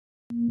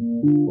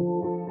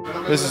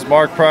This is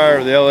Mark Pryor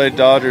of the LA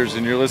Dodgers,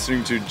 and you're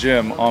listening to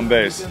Jim on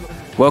Base.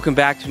 Welcome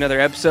back to another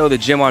episode of the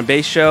Jim on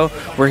Base Show.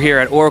 We're here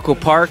at Oracle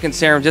Park in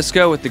San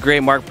Francisco with the great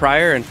Mark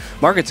Pryor. And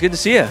Mark, it's good to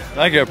see you.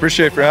 Thank you. I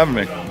appreciate it for having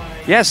me.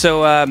 Yeah,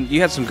 so you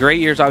had some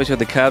great years, obviously, with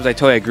the Cubs. I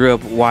told you I grew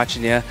up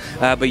watching you.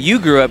 But you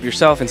grew up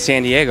yourself in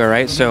San Diego,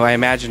 right? So I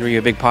imagine, were you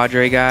a big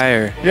Padre guy?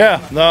 Or?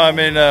 Yeah. No, I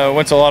mean,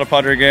 went to a lot of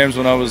Padre games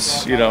when I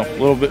was, a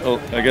little bit,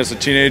 I guess, a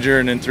teenager,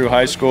 and then through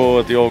high school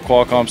at the old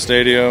Qualcomm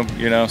Stadium,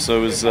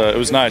 so it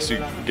was nice.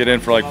 You get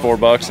in for like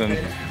 $4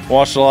 and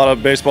watched a lot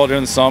of baseball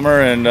during the summer.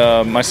 And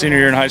my senior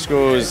year in high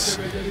school was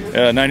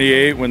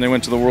 '98 when they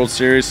went to the World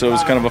Series, so it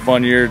was kind of a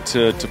fun year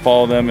to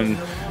follow them and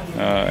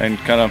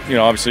kind of,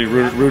 obviously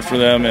root for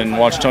them and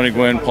watch Tony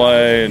Gwynn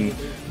play. And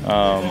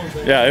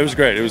yeah, it was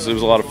great. It was a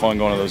lot of fun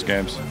going to those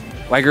games.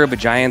 Well, I grew up a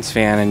Giants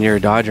fan, and you're a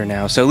Dodger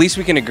now, so at least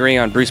we can agree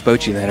on Bruce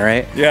Bochy then,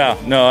 right? Yeah,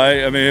 no,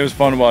 I mean, it was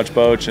fun to watch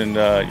Boch, and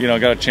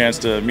got a chance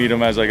to meet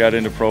him as I got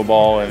into pro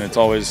ball, and it's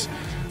always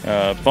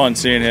fun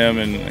seeing him,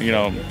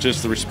 and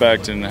just the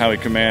respect and how he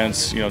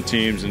commands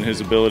teams, and his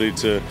ability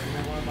to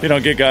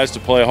get guys to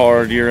play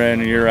hard year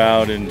in and year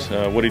out, and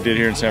what he did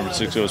here in San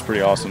Francisco was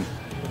pretty awesome.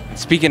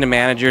 Speaking of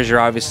managers,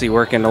 you're obviously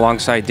working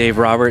alongside Dave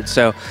Roberts,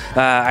 so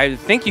I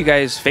think you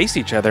guys faced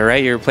each other,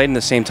 right? You played in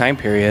the same time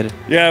period.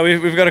 Yeah,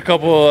 we've got a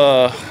couple.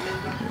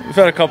 We've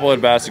had a couple at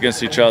bats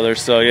against each other,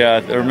 so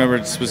yeah, I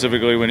remember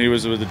specifically when he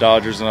was with the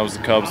Dodgers and I was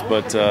the Cubs.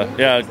 But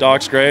yeah,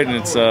 Doc's great, and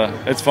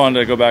it's fun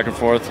to go back and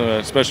forth,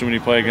 especially when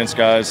you play against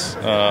guys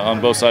on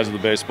both sides of the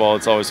baseball.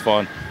 It's always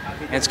fun.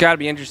 And it's got to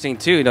be interesting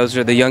too. Those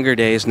are the younger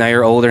days. Now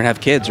you're older and have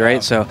kids,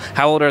 right? So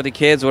how old are the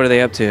kids? What are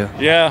they up to?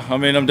 Yeah, I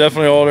mean, I'm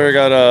definitely older. I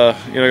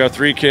got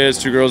 3 kids,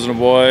 2 girls and a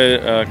boy,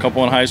 a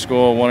couple in high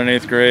school, 1 in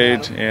 8th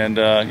grade, and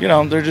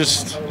they're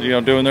just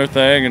doing their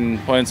thing and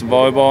playing some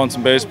volleyball and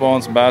some baseball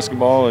and some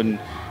basketball, and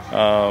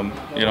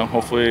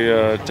hopefully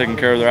taking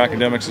care of their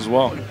academics as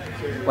well.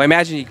 Well, I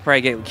imagine you could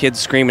probably get kids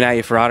screaming at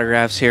you for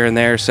autographs here and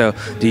there. So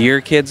do your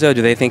kids though?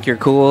 Do they think you're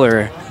cool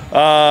or?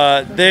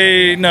 Not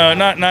in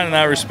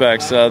that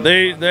respect.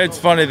 It's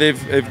funny.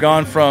 They've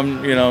gone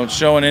from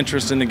showing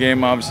interest in the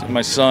game. Obviously,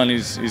 my son,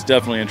 he's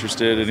definitely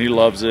interested and he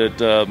loves it.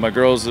 My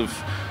girls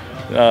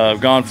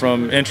have gone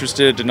from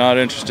interested to not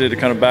interested to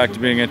kind of back to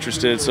being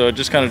interested. So it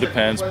just kind of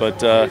depends. But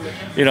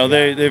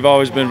they've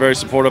always been very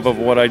supportive of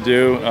what I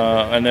do,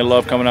 and they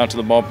love coming out to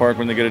the ballpark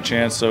when they get a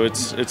chance. So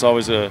it's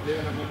always a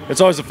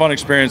fun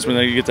experience when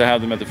you get to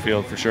have them at the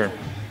field, for sure.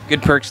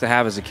 Good perks to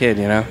have as a kid,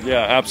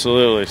 Yeah,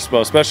 absolutely.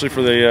 Especially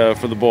for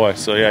the boy.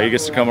 So yeah, he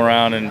gets to come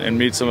around and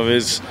meet some of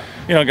his,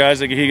 guys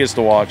that he gets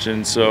to watch.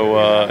 And so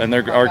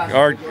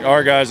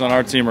our guys on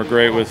our team are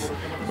great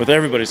with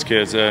everybody's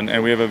kids,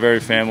 and we have a very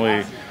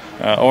family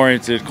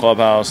oriented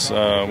clubhouse.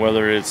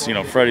 Whether it's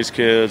Freddie's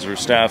kids or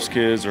staff's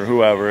kids or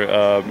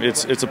whoever,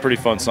 it's a pretty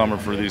fun summer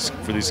for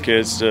these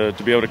kids to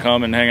be able to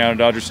come and hang out at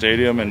Dodger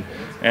Stadium and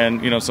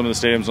some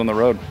of the stadiums on the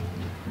road.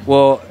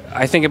 Well,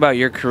 I think about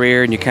your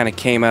career, and you kind of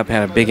came up and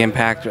had a big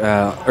impact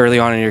early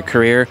on in your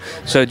career.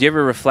 So do you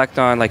ever reflect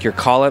on like your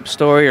call-up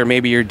story or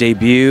maybe your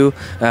debut?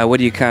 What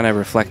do you kind of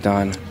reflect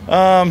on?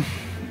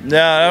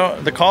 Yeah,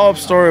 the call-up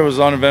story was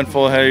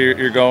uneventful. Hey,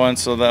 you're going,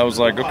 so that was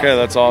like, okay,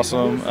 that's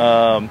awesome.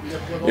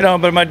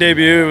 But my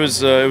debut it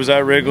was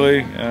at Wrigley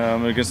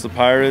against the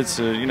Pirates.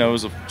 It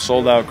was a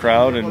sold-out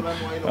crowd, and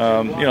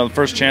the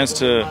first chance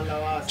to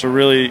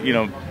really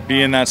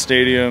be in that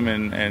stadium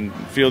and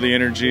feel the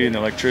energy and the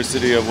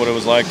electricity of what it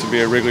was like to be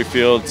at Wrigley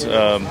Field.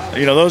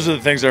 Those are the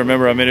things I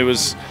remember. I mean, it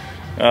was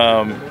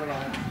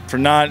for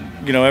not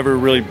ever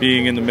really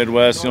being in the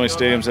Midwest. The only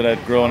stadiums that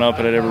I'd grown up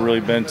and I'd ever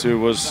really been to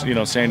was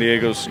San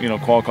Diego's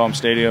Qualcomm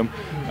Stadium.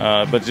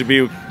 But to be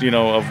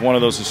of one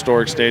of those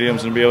historic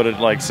stadiums and be able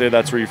to say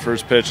that's where you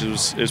first pitched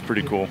is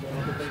pretty cool.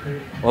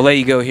 We'll let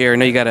you go here. I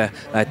know you got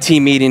a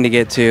team meeting to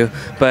get to,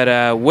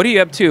 but what are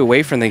you up to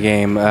away from the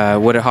game?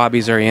 What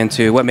hobbies are you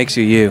into? What makes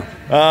you you?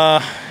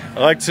 I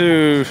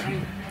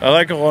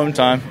like alone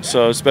time.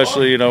 So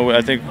especially,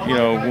 I think,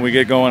 when we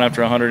get going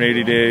after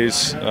 180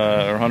 days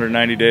or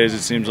 190 days,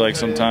 it seems like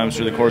sometimes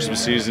through the course of a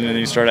season, and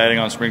you start adding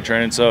on spring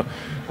training. So,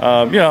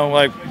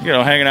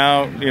 hanging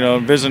out,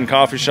 visiting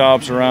coffee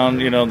shops around,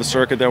 the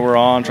circuit that we're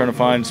on, trying to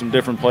find some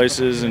different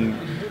places, and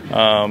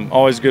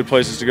always good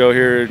places to go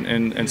here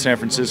in San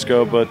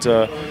Francisco. But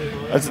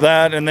that's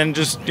that, and then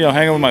just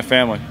hanging with my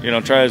family.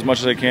 Try as much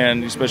as I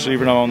can, especially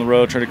even when I'm on the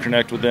road, try to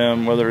connect with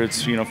them, whether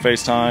it's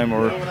FaceTime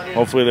or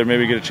hopefully they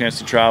maybe get a chance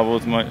to travel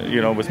with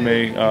with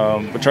me.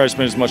 But try to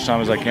spend as much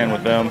time as I can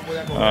with them,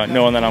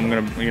 knowing that I'm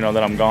gonna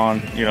that I'm gone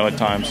at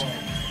times.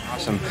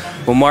 Awesome.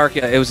 Well, Mark,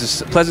 it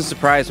was a pleasant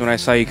surprise when I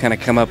saw you kind of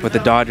come up with the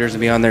Dodgers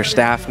and be on their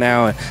staff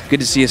now.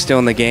 Good to see you still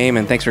in the game,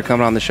 and thanks for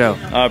coming on the show.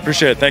 I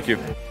appreciate it. Thank you.